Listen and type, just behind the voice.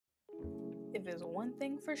If it's one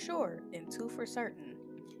thing for sure and two for certain,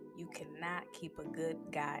 you cannot keep a good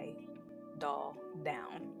guy doll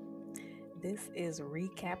down. This is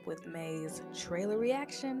Recap with May's trailer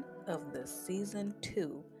reaction of the season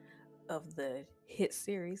 2 of the hit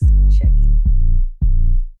series Chucky.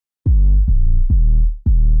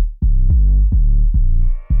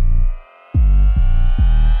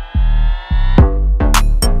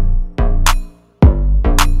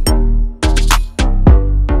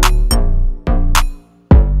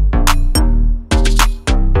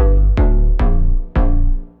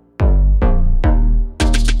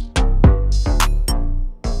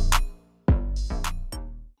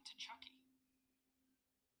 To Chucky.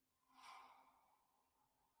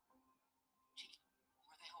 Jake,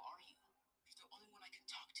 where the hell are you? You're the only one I can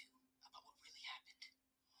talk to about what really happened.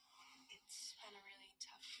 It's been a really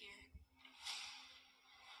tough year.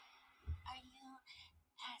 Are you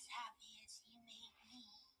as happy as you made me?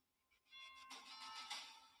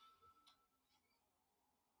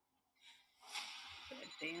 That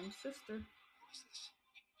damn sister. Who is this?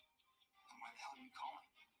 And why the hell are you calling?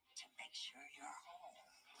 To make sure you're home.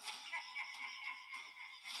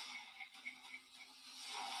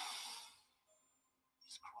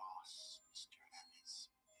 Miss Cross, Mr. Ellis,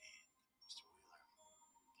 and Mr. Wheeler.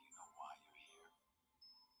 Do you know why you're here?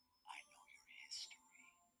 I know your history.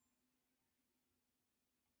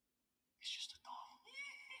 It's just a doll.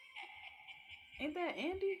 Ain't that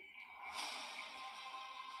Andy?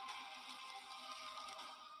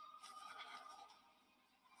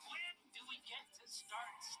 When do we get to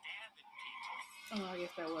start stabbing people? Oh, I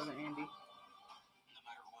guess that wasn't Andy. No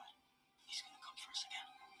matter what, he's gonna come for us again.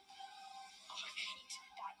 I hate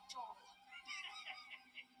that doll.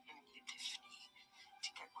 Only Tiffany to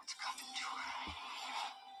get what's coming to her.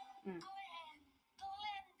 Glenn,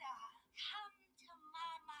 Glenda, come to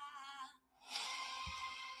Mama.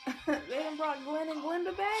 They done brought Glenn and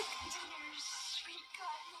Glenda back? Dear sweet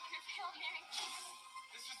godmother, Hail Mary, kiss.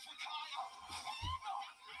 This is for Kyle.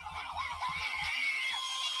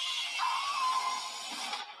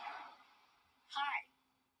 Hi,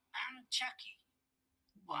 I'm Chucky.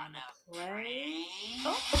 Wanna Play? play?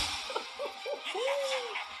 Oh.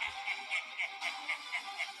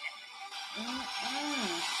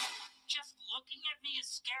 Just looking at me is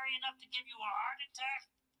scary enough to give you a heart attack?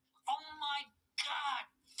 Oh my god,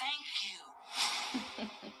 thank you.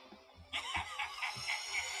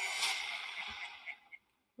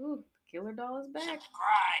 Ooh, killer doll is back.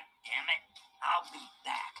 Subscribe, damn it. I'll be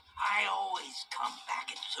back. I always come back,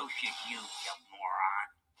 and so should you moron.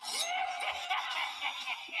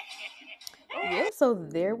 Yeah, so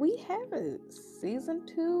there we have it. Season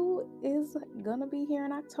 2 is gonna be here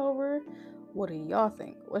in October. What do y'all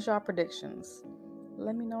think? What's y'all predictions?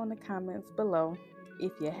 Let me know in the comments below.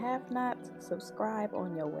 If you have not, subscribe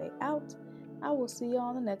on your way out. I will see you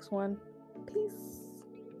on the next one. Peace.